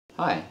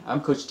Hi, I'm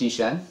Coach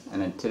Dishen,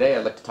 and today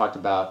I'd like to talk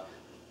about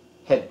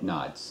head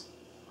nods.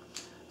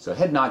 So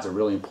head nods are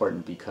really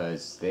important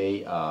because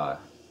they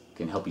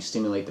can help you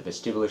stimulate the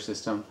vestibular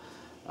system.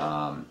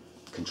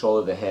 Control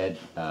of the head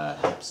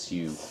helps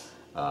you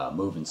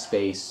move in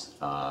space,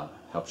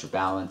 helps your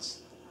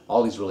balance,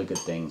 all these really good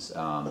things.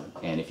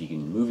 And if you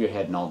can move your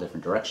head in all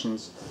different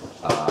directions,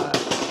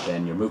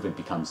 then your movement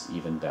becomes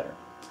even better.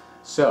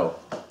 So,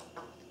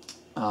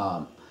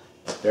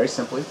 very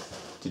simply,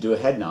 to do a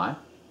head nod,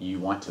 you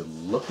want to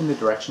look in the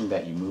direction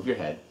that you move your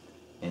head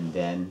and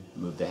then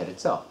move the head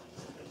itself.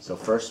 So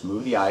first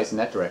move the eyes in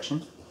that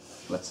direction.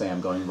 Let's say I'm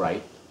going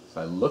right.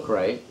 So I look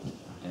right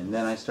and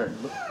then I start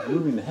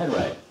moving the head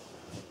right.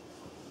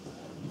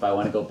 If I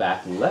want to go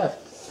back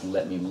left,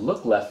 let me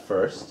look left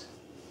first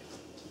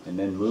and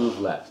then move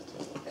left.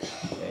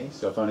 Okay?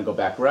 So if I want to go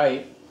back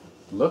right,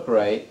 look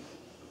right,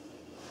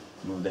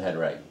 move the head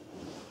right.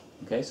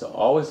 Okay? So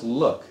always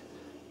look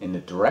in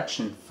the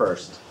direction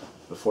first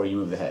before you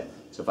move the head.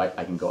 So if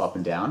I can go up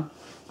and down,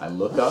 I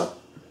look up,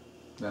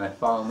 then I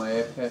follow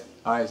my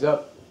eyes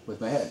up with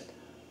my head.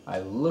 I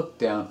look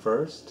down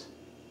first,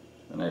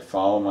 then I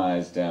follow my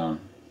eyes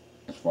down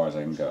as far as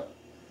I can go.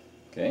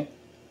 Okay?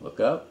 Look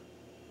up,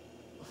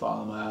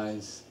 follow my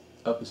eyes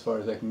up as far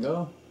as I can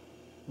go,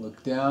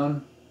 look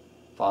down,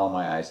 follow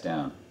my eyes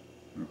down.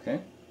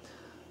 Okay?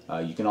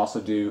 You can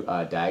also do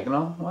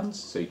diagonal ones,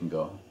 so you can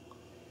go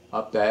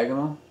up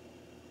diagonal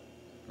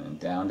and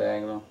down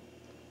diagonal.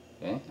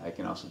 Okay, I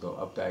can also go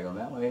up diagonal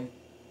that way,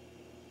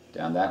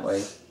 down that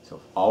way.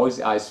 So always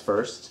the eyes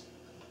first,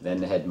 then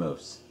the head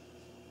moves.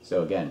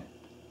 So again,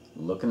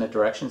 look in the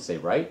direction, say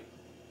right,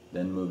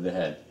 then move the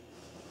head.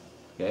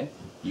 Okay,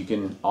 you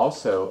can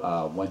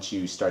also, once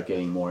you start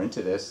getting more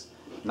into this,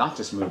 not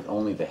just move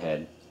only the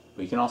head,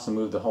 but you can also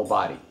move the whole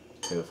body.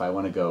 So if I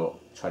want to go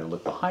try to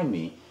look behind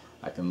me,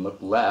 I can look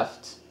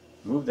left,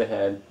 move the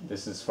head,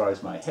 this is as far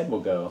as my head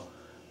will go,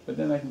 but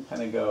then I can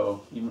kind of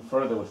go even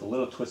further with a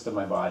little twist of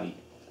my body.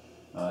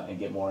 And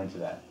get more into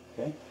that.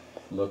 Okay,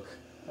 look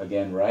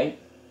again right.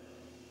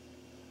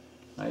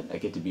 Right, I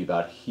get to be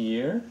about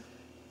here,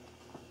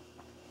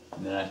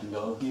 and then I can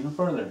go even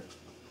further.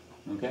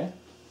 Okay,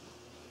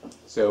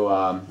 so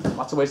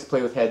lots of ways to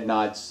play with head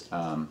nods.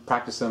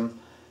 Practice them,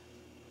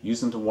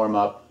 use them to warm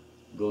up.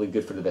 Really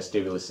good for the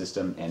vestibular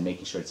system and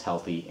making sure it's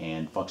healthy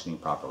and functioning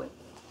properly.